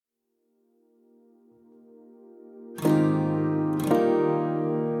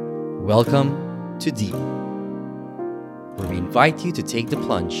Welcome to Deep, where we invite you to take the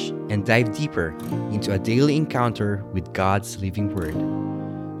plunge and dive deeper into a daily encounter with God's living Word.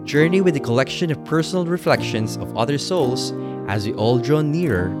 Journey with a collection of personal reflections of other souls as we all draw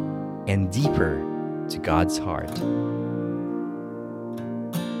nearer and deeper to God's heart.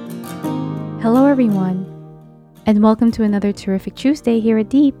 Hello, everyone, and welcome to another terrific Tuesday here at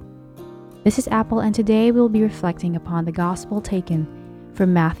Deep. This is Apple, and today we'll be reflecting upon the Gospel taken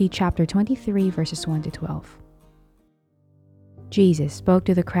from Matthew chapter 23, verses 1 to 12. Jesus spoke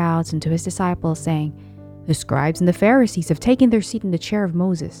to the crowds and to his disciples, saying, "The scribes and the Pharisees have taken their seat in the chair of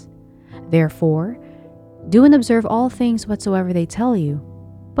Moses. Therefore, do and observe all things whatsoever they tell you,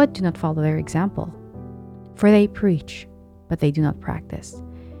 but do not follow their example. For they preach, but they do not practice.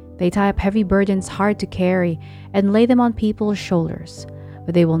 They tie up heavy burdens hard to carry and lay them on people's shoulders,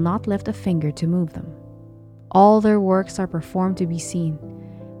 but they will not lift a finger to move them. All their works are performed to be seen.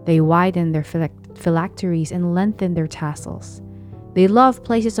 They widen their phylacteries and lengthen their tassels. They love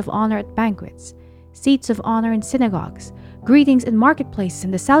places of honor at banquets, seats of honor in synagogues, greetings in marketplaces,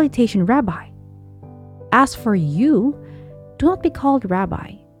 and the salutation, 'Rabbi.' As for you, do not be called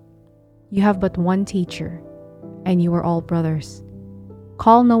Rabbi. You have but one teacher, and you are all brothers.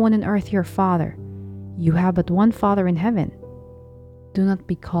 Call no one on earth your father. You have but one Father in heaven. Do not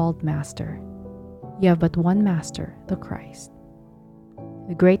be called Master. You have but one Master, the Christ.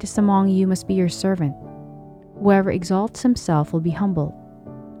 The greatest among you must be your servant. Whoever exalts himself will be humbled,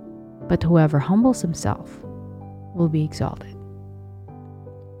 but whoever humbles himself will be exalted."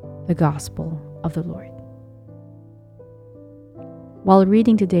 The Gospel of the Lord. While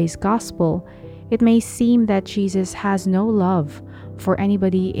reading today's Gospel, it may seem that Jesus has no love for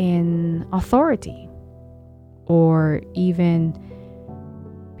anybody in authority, or even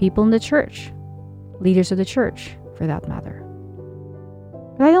people in the church, leaders of the church for that matter.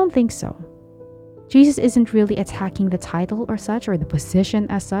 But I don't think so. Jesus isn't really attacking the title or such, or the position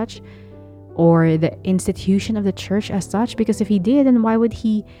as such, or the institution of the church as such, because if he did, then why would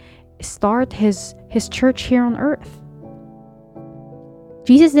he start his church here on earth?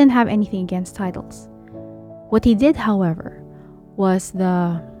 Jesus didn't have anything against titles. What he did, however, was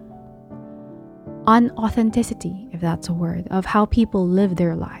the unauthenticity, if that's a word, of how people live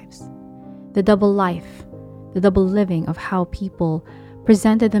their lives. The double life, the double living of how people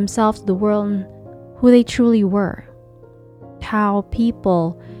presented themselves to the world and who they truly were. How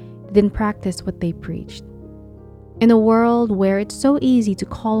people didn't practice what they preached. In a world where it's so easy to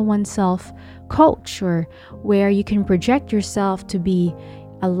call oneself coach, or where you can project yourself to be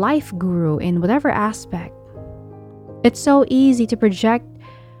a life guru in whatever aspect, it's so easy to present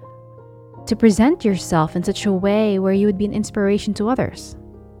yourself in such a way where you would be an inspiration to others.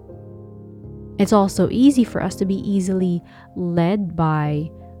 It's also easy for us to be easily led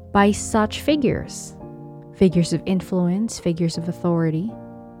by such figures of influence, figures of authority.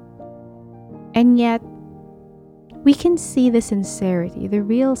 And yet, we can see the sincerity, the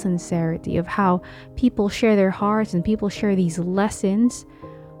real sincerity of how people share their hearts and people share these lessons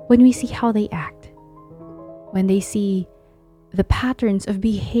when we see how they act, when they see the patterns of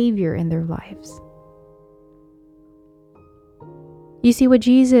behavior in their lives. You see, what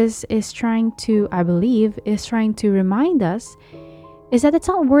Jesus is trying to remind us is that it's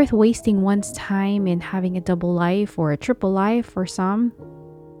not worth wasting one's time in having a double life or a triple life for some,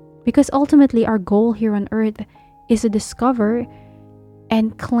 because ultimately our goal here on earth is to discover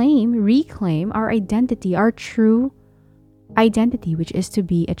and reclaim our identity, our true identity, which is to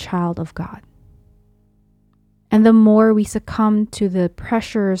be a child of God. And the more we succumb to the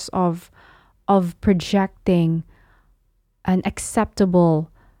pressures of projecting an acceptable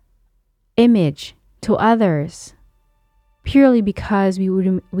image to others, purely because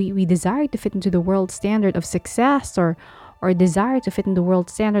we desire to fit into the world standard of success, or desire to fit in the world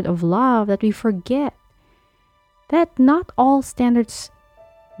standard of love, that we forget that not all standards,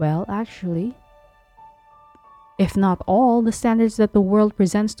 well, actually, if not all the standards that the world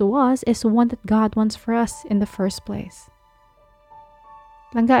presents to us, is one that God wants for us in the first place.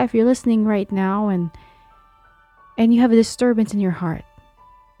 Langga, if you're listening right now and you have a disturbance in your heart,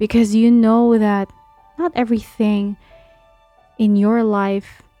 because you know that not everything in your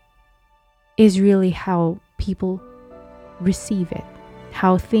life is really how people receive it,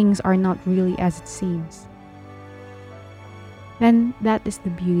 how things are not really as it seems, then that is the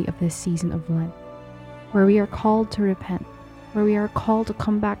beauty of this season of Lent, where we are called to repent, where we are called to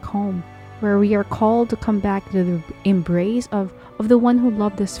come back home, where we are called to come back to the embrace of the one who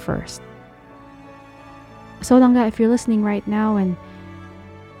loved us first. So Langga, if you're listening right now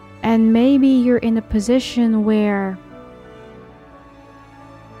and maybe you're in a position where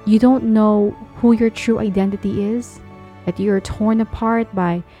You don't know who your true identity is, that you're torn apart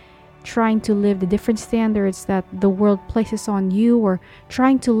by trying to live the different standards that the world places on you, or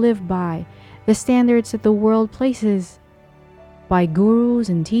trying to live by the standards that the world places by gurus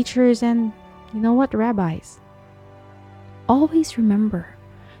and teachers and, rabbis. Always remember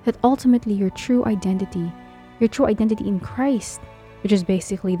that ultimately your true identity in Christ, which is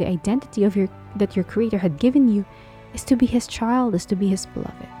basically the identity that your Creator had given you, is to be His child, is to be His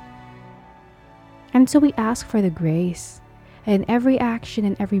beloved. And so we ask for the grace in every action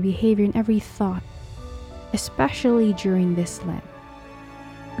and every behavior and every thought, especially during this Lent.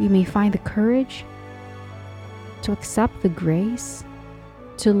 We may find the courage to accept the grace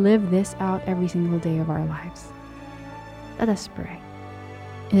to live this out every single day of our lives. Let us pray.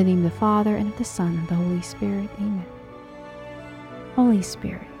 In the name of the Father, and of the Son, and of the Holy Spirit. Amen. Holy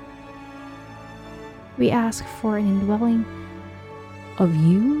Spirit, we ask for an indwelling of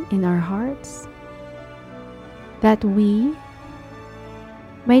you in our hearts, that we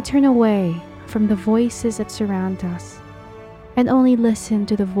may turn away from the voices that surround us and only listen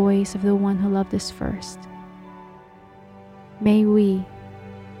to the voice of the one who loved us first. May we,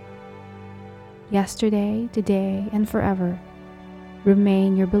 yesterday, today, and forever,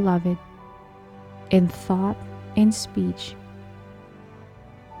 remain your beloved in thought, in speech,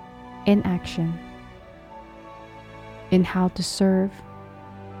 in action, in how to serve,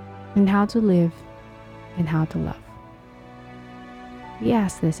 in how to live, and how to love. We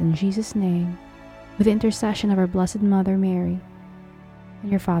ask this in Jesus' name, with the intercession of our Blessed Mother Mary and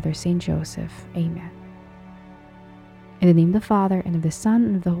your Father Saint Joseph. Amen. In the name of the Father, and of the Son,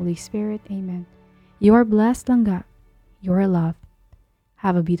 and of the Holy Spirit. Amen. You are blessed, Langga. You are loved.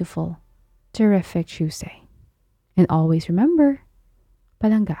 Have a beautiful, terrific Tuesday. And always remember,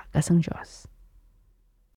 palangga ka sa Diyos.